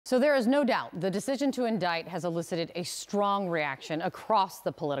So there is no doubt the decision to indict has elicited a strong reaction across the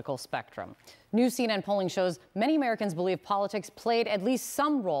political spectrum. New CNN polling shows many Americans believe politics played at least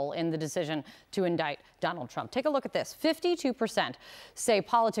some role in the decision to indict Donald Trump. Take a look at this. 52% say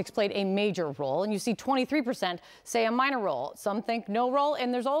politics played a major role, and you see 23% say a minor role. Some think no role,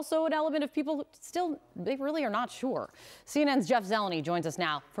 and there's also an element of people they really are not sure. CNN's Jeff Zeleny joins us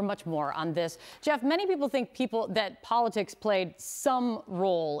now for much more on this. Jeff, many people think that politics played some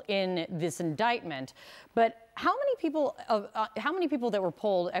role in this indictment, but how many people that were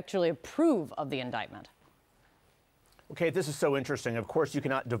polled actually approve of the indictment? Okay, this is so interesting. Of course, you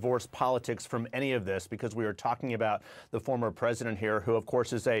cannot divorce politics from any of this because we are talking about the former president here, who, of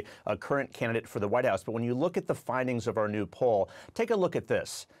course, is a current candidate for the White House. But when you look at the findings of our new poll, take a look at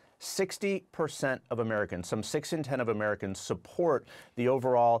this. 60% of Americans, some 6 in 10 of Americans, support the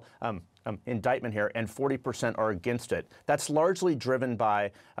overall indictment here, and 40% are against it. That's largely driven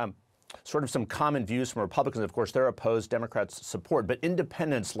by sort of some common views from Republicans. Of course, they're opposed, Democrats support, but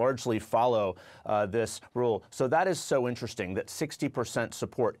independents largely follow this rule. So that is so interesting that 60%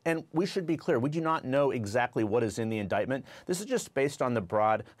 support. And we should be clear, we do not know exactly what is in the indictment. This is just based on the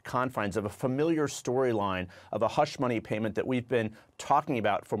broad confines of a familiar storyline of a hush money payment that we've been talking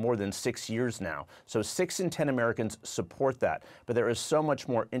about for more than 6 years now. So 6 in 10 Americans support that. But there is so much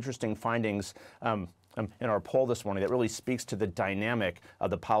more interesting findings in our poll this morning that really speaks to the dynamic of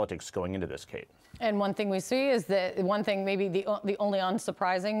the politics going into this, Kate. And one thing we see is that maybe the only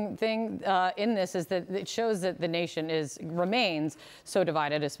unsurprising thing in this is that it shows that the nation remains so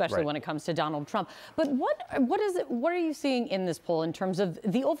divided, especially when it comes to Donald Trump. But what are you seeing in this poll in terms of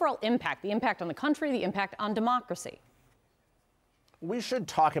the overall impact, the impact on the country, the impact on democracy? We should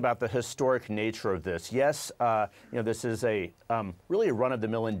talk about the historic nature of this. Yes, this is really a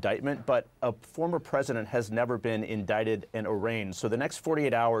run-of-the-mill indictment, but a former president has never been indicted and arraigned. So the next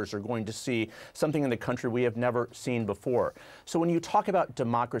 48 hours are going to see something in the country we have never seen before. So when you talk about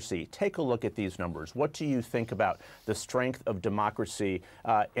democracy, take a look at these numbers. What do you think about the strength of democracy?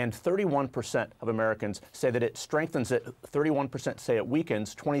 And 31% of Americans say that it strengthens it. 31% say it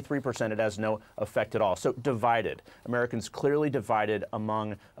weakens. 23% it has no effect at all. So divided. Americans clearly divided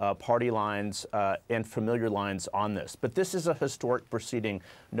among party lines and familiar lines on this. But this is a historic proceeding,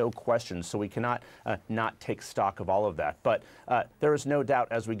 no question, so we cannot not take stock of all of that. But there is no doubt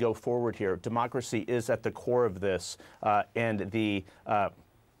as we go forward here, democracy is at the core of this, and he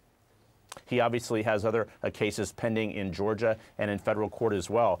obviously has other cases pending in Georgia and in federal court as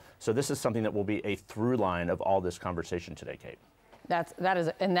well. So this is something that will be a through line of all this conversation today, Kate.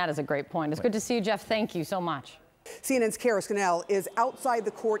 That is a great point. It's good to see you, Jeff. Thank you so much. CNN's Kara Scannell is outside the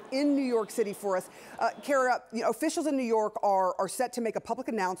court in New York City for us. Kara, officials in New York are set to make a public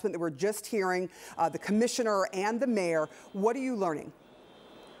announcement that we're just hearing, the commissioner and the mayor. What are you learning?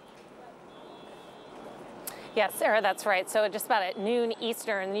 Yes, Sarah, that's right. So just about at noon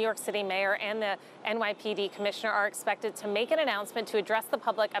Eastern, the New York City mayor and the NYPD commissioner are expected to make an announcement to address the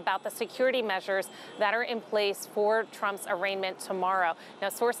public about the security measures that are in place for Trump's arraignment tomorrow. Now,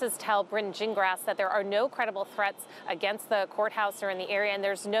 sources tell Britton Gingras that there are no credible threats against the courthouse or in the area, and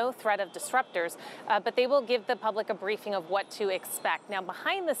there's no threat of disruptors, but they will give the public a briefing of what to expect. Now,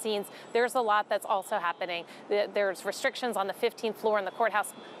 behind the scenes, there's a lot that's also happening. There's restrictions on the 15th floor in the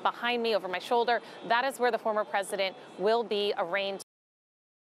courthouse behind me over my shoulder. That is where the former president will be arraigned.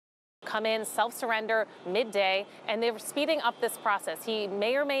 Come in, self-surrender midday, and they're speeding up this process. He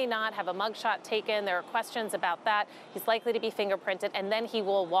may or may not have a mugshot taken. There are questions about that. He's likely to be fingerprinted, and then he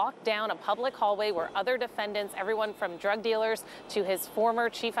will walk down a public hallway where other defendants, everyone from drug dealers to his former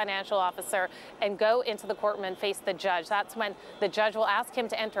chief financial officer, and go into the courtroom and face the judge. That's when the judge will ask him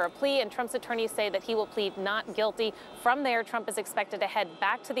to enter a plea, and Trump's attorneys say that he will plead not guilty. From there, Trump is expected to head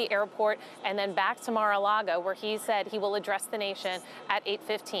back to the airport and then back to Mar-a-Lago, where he said he will address the nation at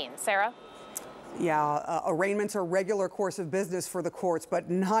 8:15. Sarah? Yeah, arraignments are regular course of business for the courts, but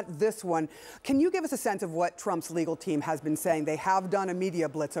not this one. Can you give us a sense of what Trump's legal team has been saying? They have done a media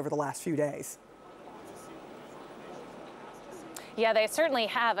blitz over the last few days. Yeah, they certainly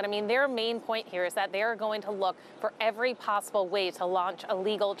have. And I mean, their main point here is that they are going to look for every possible way to launch a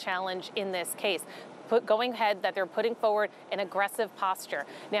legal challenge in this case. Going ahead, that they're putting forward an aggressive posture.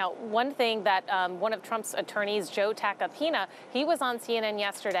 Now, one thing that one of Trump's attorneys, Joe Tacopina, he was on CNN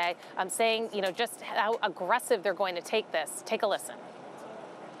yesterday saying, just how aggressive they're going to take this. Take a listen.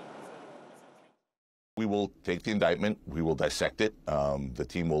 We will take the indictment. We will dissect it. The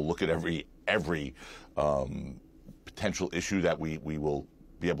team will look at every potential issue that we will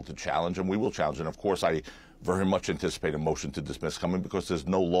be able to challenge, and we will challenge. And of course, I very much anticipate a motion to dismiss coming because there's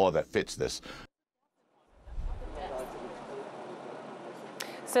no law that fits this.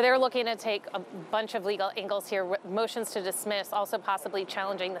 So they're looking to take a bunch of legal angles here, motions to dismiss, also possibly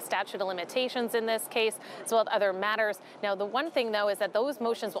challenging the statute of limitations in this case, as well as other matters. Now, the one thing, though, is that those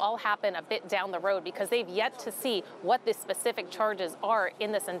motions will all happen a bit down the road because they've yet to see what the specific charges are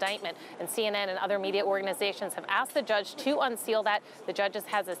in this indictment. And CNN and other media organizations have asked the judge to unseal that. The judge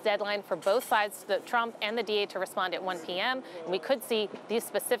has this deadline for both sides, the Trump and the DA, to respond at 1 p.m. And we could see these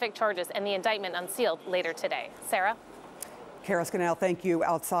specific charges and the indictment unsealed later today. Sarah? Kara Scannell, thank you.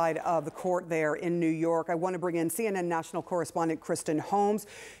 Outside of the court there in New York, I want to bring in CNN national correspondent Kristen Holmes.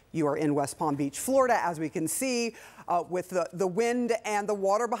 You are in West Palm Beach, Florida, as we can see, with the wind and the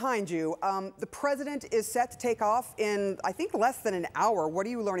water behind you. The president is set to take off in, I think, less than an hour. What are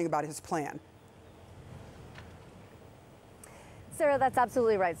you learning about his plan? Sarah, that's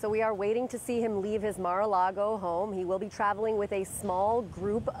absolutely right. So we are waiting to see him leave his Mar-a-Lago home. He will be traveling with a small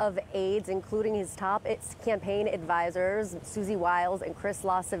group of aides, including his top campaign advisors, Susie Wiles and Chris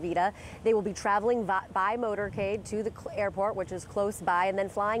LaCivita. They will be traveling by motorcade to the airport, which is close by, and then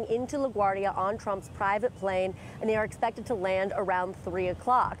flying into LaGuardia on Trump's private plane, and they are expected to land around 3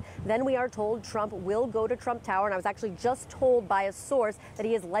 o'clock. Then we are told Trump will go to Trump Tower, and I was actually just told by a source that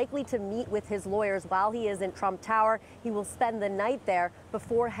he is likely to meet with his lawyers while he is in Trump Tower. He will spend the night there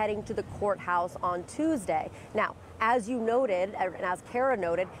before heading to the courthouse on Tuesday. Now, as you noted, and as Kara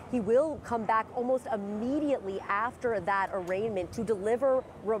noted, he will come back almost immediately after that arraignment to deliver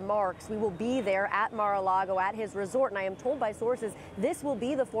remarks. We will be there at Mar-a-Lago at his resort, and I am told by sources this will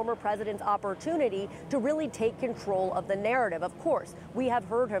be the former president's opportunity to really take control of the narrative. Of course, we have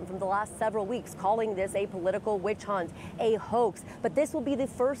heard him from the last several weeks calling this a political witch hunt, a hoax, but this will be the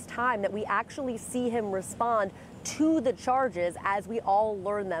first time that we actually see him respond to the charges as we all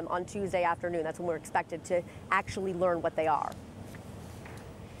learn them on Tuesday afternoon. That's when we're expected to actually learn what they are.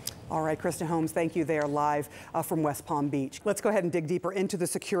 All right, Kristen Holmes, thank you there live from West Palm Beach. Let's go ahead and dig deeper into the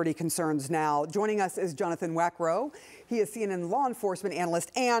security concerns now. Joining us is Jonathan Wackrow. He is CNN law enforcement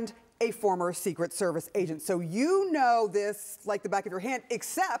analyst and a former Secret Service agent. So you know this like the back of your hand,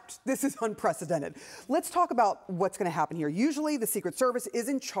 except this is unprecedented. Let's talk about what's going to happen here. Usually the Secret Service is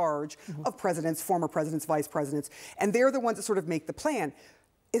in charge of presidents, former presidents, vice presidents, and they're the ones that sort of make the plan.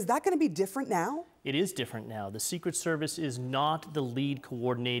 Is that going to be different now? It is different now. The Secret Service is not the lead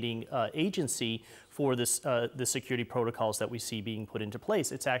coordinating agency for this, the security protocols that we see being put into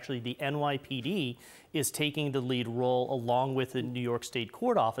place. It's actually the NYPD is taking the lead role along with the New York State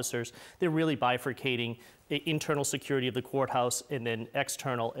court officers. They're really bifurcating internal security of the courthouse and then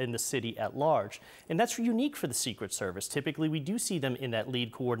external in the city at large. And that's unique for the Secret Service. Typically, we do see them in that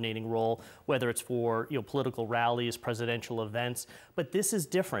lead coordinating role, whether it's for political rallies, presidential events. But this is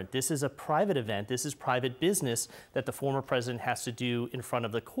different. This is a private event. This is private business that the former president has to do in front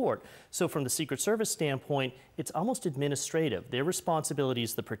of the court. So from the Secret Service standpoint, it's almost administrative. Their responsibility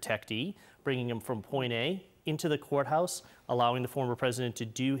is the protectee, bringing him from point A into the courthouse, allowing the former president to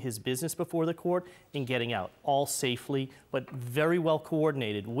do his business before the court and getting out, all safely, but very well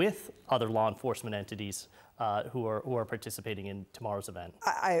coordinated with other law enforcement entities who are participating in tomorrow's event.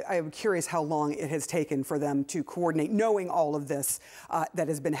 I'm curious how long it has taken for them to coordinate, knowing all of this that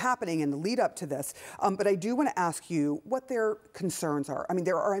has been happening in the lead up to this. But I do want to ask you what their concerns are. I mean,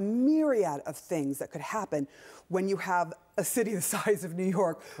 there are a myriad of things that could happen when you have a city the size of New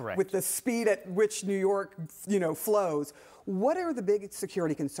York, correct, with the speed at which New York, flows. What are the big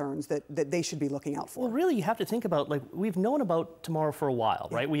security concerns that they should be looking out for? Well, really, you have to think about, we've known about tomorrow for a while,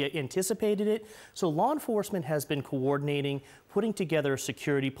 right? We anticipated it. So law enforcement has been coordinating, putting together a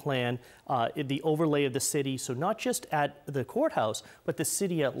security plan, the overlay of the city, so not just at the courthouse, but the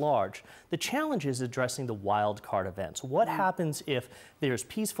city at large. The challenge is addressing the wild card events. What happens if there's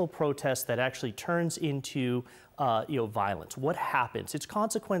peaceful protest that actually turns into violence? What happens? It's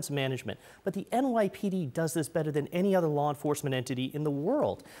consequence management. But the NYPD does this better than any other law enforcement entity in the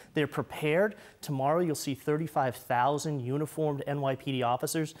world. They're prepared. Tomorrow you'll see 35,000 uniformed NYPD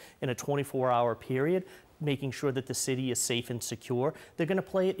officers in a 24-hour period, making sure that the city is safe and secure. They're going to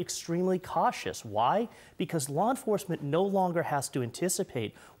play it extremely cautious. Why? Because law enforcement no longer has to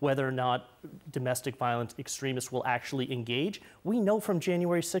anticipate whether or not domestic violence extremists will actually engage. We know from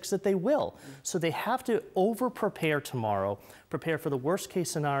January 6th that they will. So they have to over-prepare tomorrow, prepare for the worst-case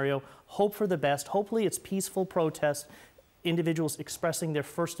scenario, hope for the best. Hopefully it's peaceful protest, individuals expressing their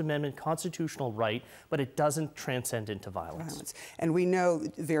First Amendment constitutional right, but it doesn't transcend into violence. And we know,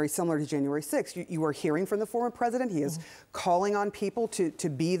 very similar to January 6th, you are hearing from the former president. He is calling on people to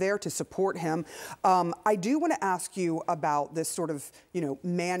be there to support him. I do want to ask you about this sort of,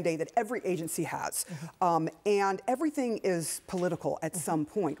 mandate that every agency has. And everything is political at some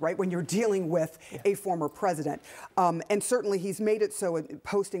point, right? When you're dealing with a former president. And certainly he's made it so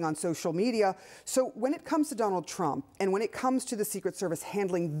posting on social media. So when it comes to Donald Trump and when it comes to the Secret Service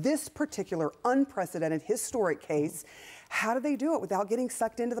handling this particular unprecedented historic case, how do they do it without getting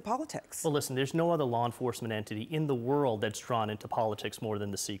sucked into the politics? Well, listen, there's no other law enforcement entity in the world that's drawn into politics more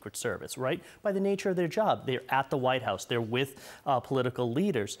than the Secret Service, right? By the nature of their job. They're at the White House. They're with political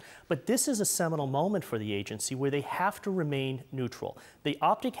leaders. But this is a seminal moment for the agency where they have to remain neutral. The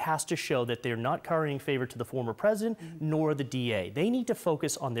optic has to show that they're not currying favor to the former president nor the DA. They need to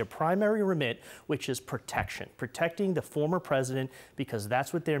focus on their primary remit, which is protection. Protecting the former president, because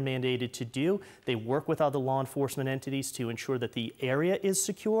that's what they're mandated to do. They work with other law enforcement entities to ensure that the area is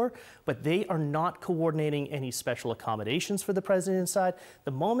secure, but they are not coordinating any special accommodations for the president inside. The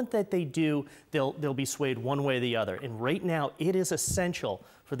moment that they do, they'll be swayed one way or the other. And right now, it is essential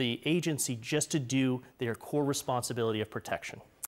for the agency just to do their core responsibility of protection.